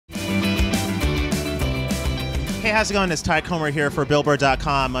Hey, how's it going? It's Ty Comer here for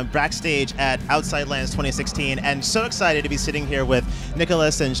Billboard.com. I'm backstage at Outside Lands 2016 and so excited to be sitting here with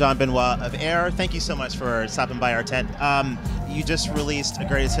Nicolas and Benoît of Air. Thank you so much for stopping by our tent. You just released a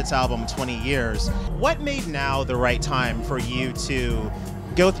greatest hits album, 20 Years. What made now the right time for you to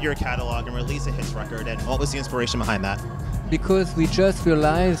go through your catalog and release a hits record, and what was the inspiration behind that? Because we just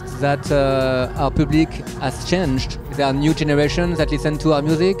realized that our public has changed. There are new generations that listen to our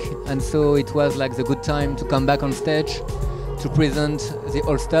music, and so it was like the good time to come back on stage to present the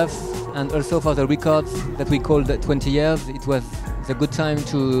old stuff, and also for the records that we called 20 Years, it was the good time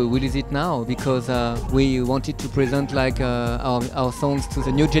to release it now, because we wanted to present like our songs to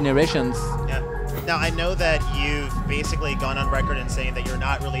the new generations. Yeah. Now, I know that you've basically gone on record in saying that you're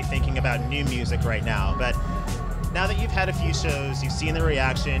not really thinking about new music right now, but now that you've had a few shows, you've seen the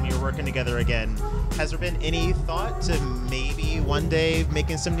reaction, you're working together again, has there been any thought to maybe one day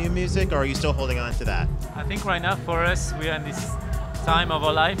making some new music, or are you still holding on to that? I think right now for us, we are in this time of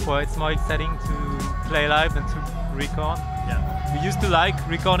our life where it's more exciting to play live than to record. Yeah. We used to like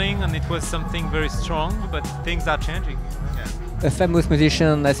recording and it was something very strong, but things are changing. A famous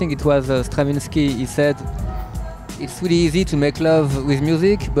musician, I think it was Stravinsky, he said, it's really easy to make love with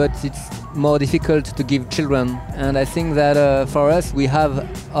music, but it's more difficult to give children. And I think that for us, we have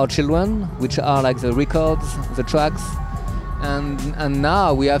our children, which are like the records, the tracks, and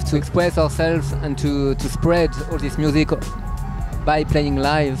now we have to express ourselves and to spread all this music by playing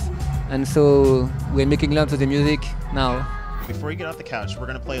live. And so we're making love to the music now. Before you get off the couch, we're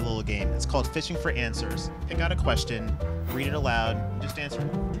going to play a little game. It's called Fishing for Answers. Pick out a question, read it aloud, just answer.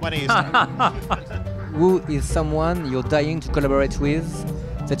 Why don't you start? Who is someone you're dying to collaborate with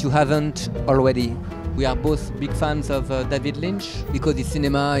that you haven't already? We are both big fans of David Lynch, because his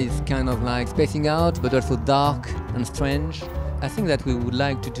cinema is kind of like spacing out, but also dark and strange. I think that we would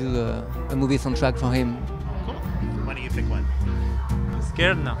like to do a movie soundtrack for him. Cool. Why don't you pick one? I'm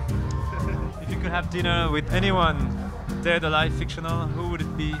scared now. If you could have dinner with anyone, dead, alive, fictional, who would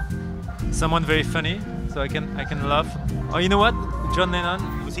it be? Someone very funny, so I can laugh. Oh, you know what? John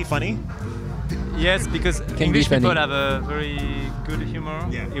Lennon. Was he funny? Yes, because English people have a very good humor.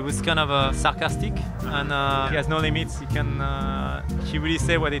 Yeah. It was kind of sarcastic, and he has no limits. He really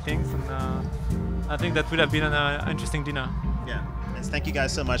say what he thinks, and I think that would have been an interesting dinner. Yeah. And thank you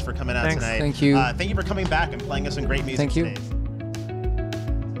guys so much for coming out Thanks. tonight. Thank you. Thank you for coming back and playing us some great music Thank you. today.